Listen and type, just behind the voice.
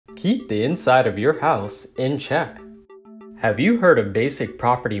Keep the inside of your house in check. Have you heard of basic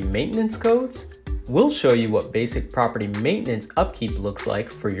property maintenance codes? We'll show you what basic property maintenance upkeep looks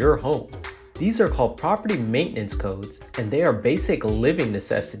like for your home. These are called property maintenance codes, and they are basic living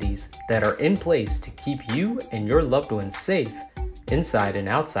necessities that are in place to keep you and your loved ones safe inside and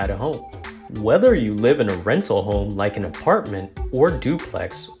outside a home. Whether you live in a rental home like an apartment or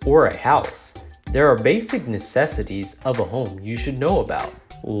duplex or a house, there are basic necessities of a home you should know about.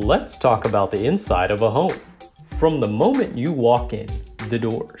 Let's talk about the inside of a home. From the moment you walk in, the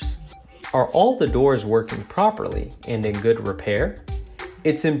doors. Are all the doors working properly and in good repair?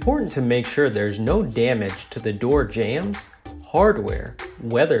 It's important to make sure there's no damage to the door jambs, hardware,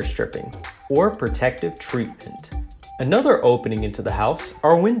 weather stripping, or protective treatment. Another opening into the house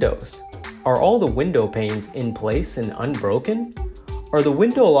are windows. Are all the window panes in place and unbroken? Are the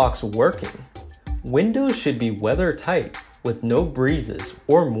window locks working? Windows should be weather tight with no breezes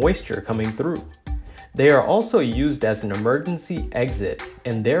or moisture coming through. They are also used as an emergency exit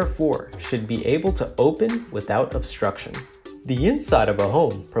and therefore should be able to open without obstruction. The inside of a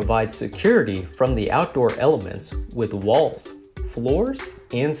home provides security from the outdoor elements with walls, floors,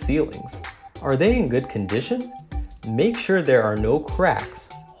 and ceilings. Are they in good condition? Make sure there are no cracks,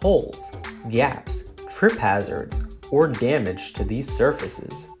 holes, gaps, trip hazards, or damage to these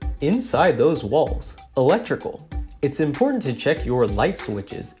surfaces. Inside those walls, electrical. It's important to check your light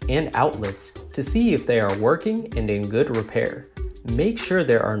switches and outlets to see if they are working and in good repair. Make sure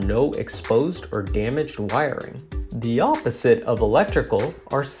there are no exposed or damaged wiring. The opposite of electrical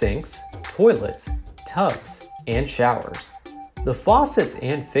are sinks, toilets, tubs, and showers. The faucets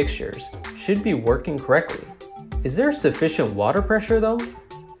and fixtures should be working correctly. Is there sufficient water pressure though?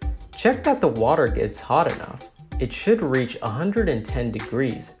 Check that the water gets hot enough. It should reach 110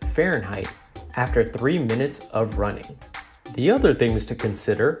 degrees Fahrenheit after 3 minutes of running. The other things to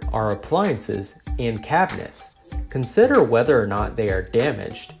consider are appliances and cabinets. Consider whether or not they are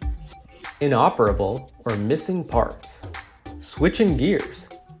damaged, inoperable, or missing parts. Switching gears.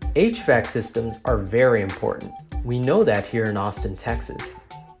 HVAC systems are very important. We know that here in Austin, Texas.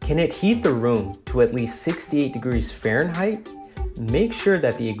 Can it heat the room to at least 68 degrees Fahrenheit? Make sure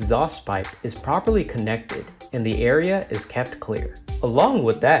that the exhaust pipe is properly connected and the area is kept clear. Along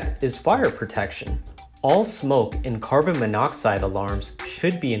with that is fire protection. All smoke and carbon monoxide alarms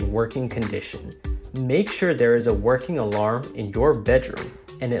should be in working condition. Make sure there is a working alarm in your bedroom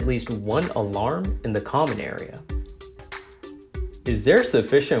and at least one alarm in the common area. Is there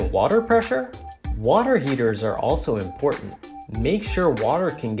sufficient water pressure? Water heaters are also important. Make sure water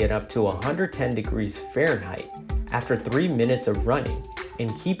can get up to 110 degrees Fahrenheit after 3 minutes of running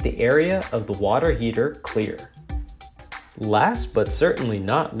and keep the area of the water heater clear. Last but certainly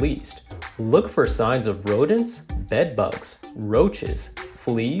not least, look for signs of rodents, bed bugs, roaches,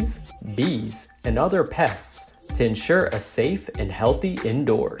 fleas, bees, and other pests to ensure a safe and healthy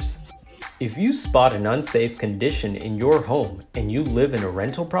indoors. If you spot an unsafe condition in your home and you live in a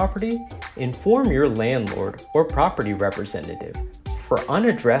rental property, inform your landlord or property representative. For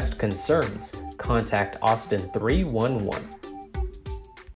unaddressed concerns, contact Austin 311.